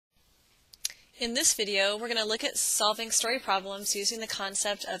In this video, we're going to look at solving story problems using the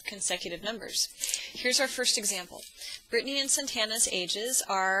concept of consecutive numbers. Here's our first example. Brittany and Santana's ages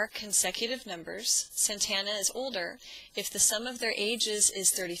are consecutive numbers. Santana is older. If the sum of their ages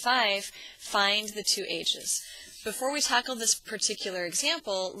is 35, find the two ages. Before we tackle this particular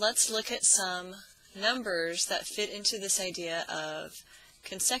example, let's look at some numbers that fit into this idea of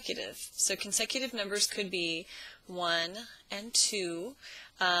consecutive. So consecutive numbers could be 1 and 2,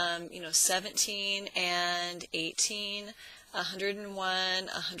 17 and 18, 101,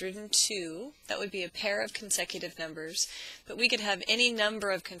 102. That would be a pair of consecutive numbers, but we could have any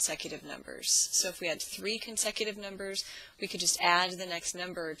number of consecutive numbers. So if we had 3 consecutive numbers, we could just add the next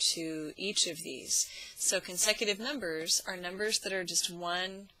number to each of these. So consecutive numbers are numbers that are just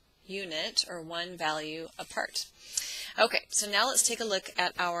one unit or one value apart. Okay, so now let's take a look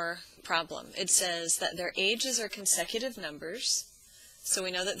at our problem. It says that their ages are consecutive numbers, so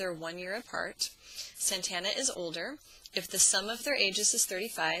we know that they're 1 year apart. Santana is older. If the sum of their ages is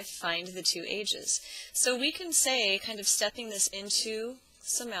 35, find the two ages. So we can say, kind of stepping this into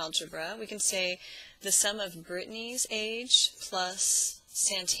some algebra, we can say the sum of Brittany's age plus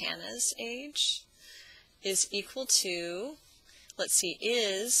Santana's age is equal to, let's see,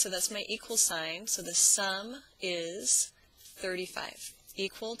 is, so that's my equal sign, so the sum is 35,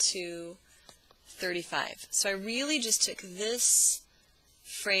 equal to 35. So I really just took this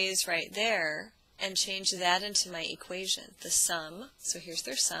phrase right there and changed that into my equation. The sum, so here's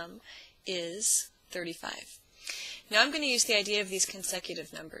their sum, is 35. Now I'm going to use the idea of these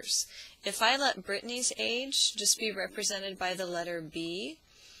consecutive numbers. If I let Brittany's age just be represented by the letter B,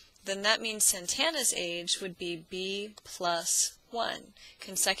 then that means Santana's age would be B plus 1,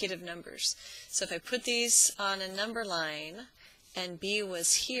 consecutive numbers. So if I put these on a number line and B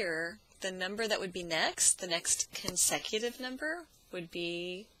was here, the number that would be next, the next consecutive number, would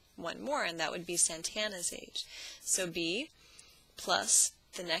be one more, and that would be Santana's age. So B plus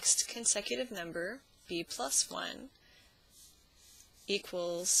the next consecutive number, B plus 1,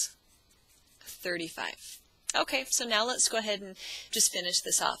 equals 35. Okay, so now let's go ahead and just finish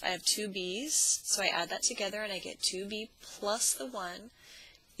this off. I have two B's, so I add that together and I get 2B plus the 1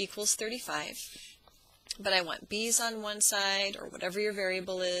 equals 35. But I want B's on one side, or whatever your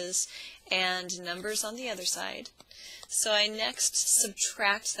variable is, and numbers on the other side. So I next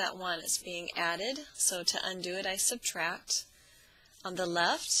subtract that 1. It's being added, so to undo it I subtract. On the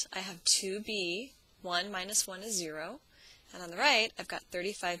left I have 2B, 1 minus 1 is 0, and on the right I've got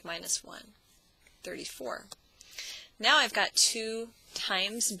 35 minus 1, 34. Now I've got 2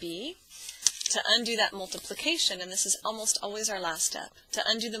 times B. To undo that multiplication, and this is almost always our last step, to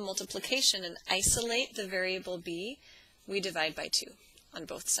undo the multiplication and isolate the variable B, we divide by 2 on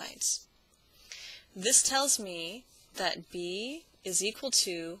both sides. This tells me that B is equal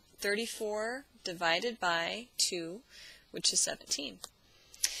to 34 divided by 2, which is 17.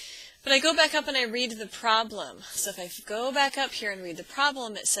 But I go back up and I read the problem. So if I go back up here and read the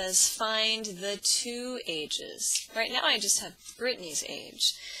problem, it says find the two ages. Right now I just have Brittany's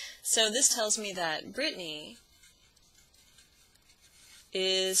age. So this tells me that Brittany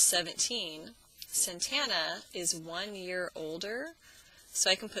is 17. Santana is 1 year older.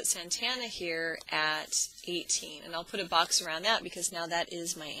 So I can put Santana here at 18. And I'll put a box around that because now that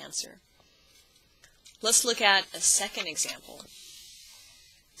is my answer. Let's look at a second example.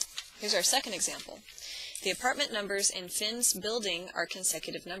 Here's our second example. The apartment numbers in Finn's building are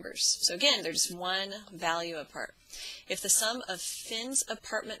consecutive numbers. So again, they're just one value apart. If the sum of Finn's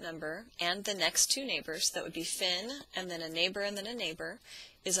apartment number and the next two neighbors, that would be Finn and then a neighbor and then a neighbor,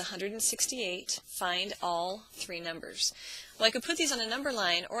 is 168, find all 3 numbers. Well, I could put these on a number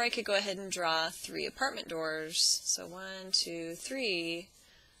line, or I could go ahead and draw 3 apartment doors. So 1, 2, 3.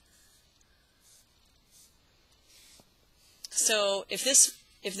 So if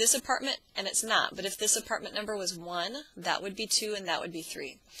this apartment, and it's not, but if this apartment number was 1, that would be 2 and that would be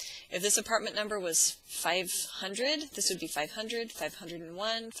 3. If this apartment number was 500, this would be 500,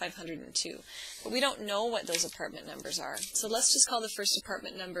 501, 502. But we don't know what those apartment numbers are. So let's just call the first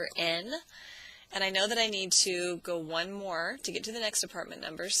apartment number N, and I know that I need to go 1 more to get to the next apartment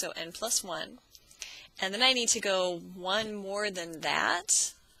number, so N plus 1. And then I need to go 1 more than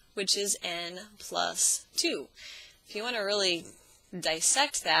that, which is N plus 2. If you want to really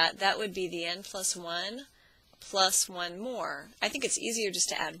dissect that, that would be the N plus 1 plus 1 more. I think it's easier just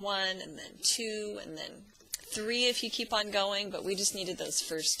to add 1 and then 2 and then 3 if you keep on going, but we just needed those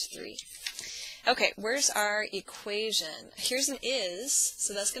first 3. Okay, where's our equation? Here's an is,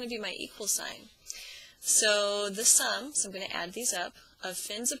 so that's going to be my equal sign. So the sum, so I'm going to add these up, of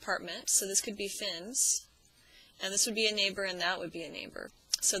Finn's apartment, so this could be Finn's, and this would be a neighbor and that would be a neighbor.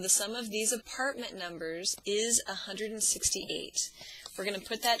 So the sum of these apartment numbers is 168. We're going to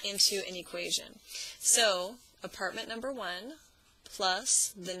put that into an equation. So apartment number 1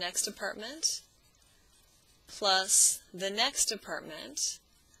 plus the next apartment plus the next apartment,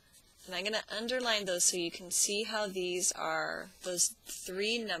 and I'm going to underline those so you can see how these are those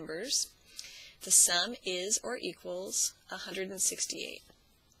three numbers. The sum is or equals 168.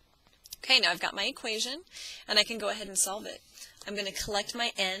 Okay, now I've got my equation, and I can go ahead and solve it. I'm going to collect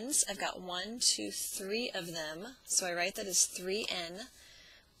my n's. I've got 1, 2, 3 of them, so I write that as 3n.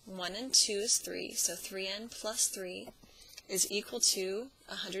 1 and 2 is 3, so 3n plus 3 is equal to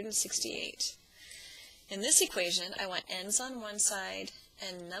 168. In this equation, I want n's on one side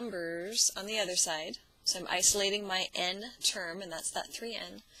and numbers on the other side. So I'm isolating my n term, and that's that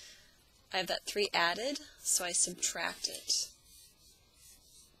 3n. I have that 3 added, so I subtract it.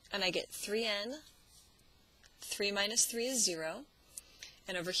 And I get 3n. 3 minus 3 is 0.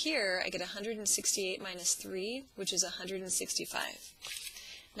 And over here, I get 168 minus 3, which is 165.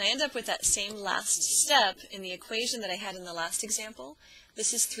 And I end up with that same last step in the equation that I had in the last example.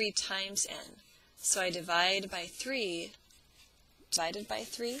 This is 3 times n. So I divide by 3, divided by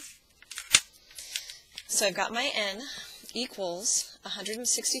 3. So I've got my n equals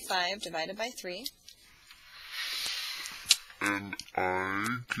 165 divided by 3. And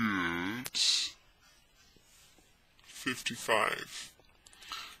I get 55.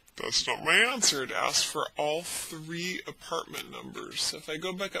 That's not my answer. It asked for all 3 apartment numbers. So if I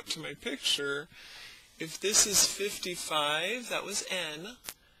go back up to my picture, if this is 55, that was n.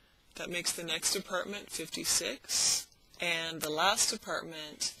 That makes the next apartment 56, and the last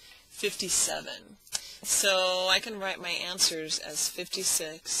apartment 57. So I can write my answers as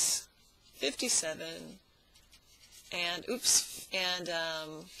 56, 57, and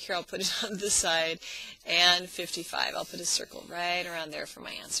here I'll put it on this side, and 55. I'll put a circle right around there for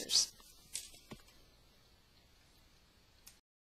my answers.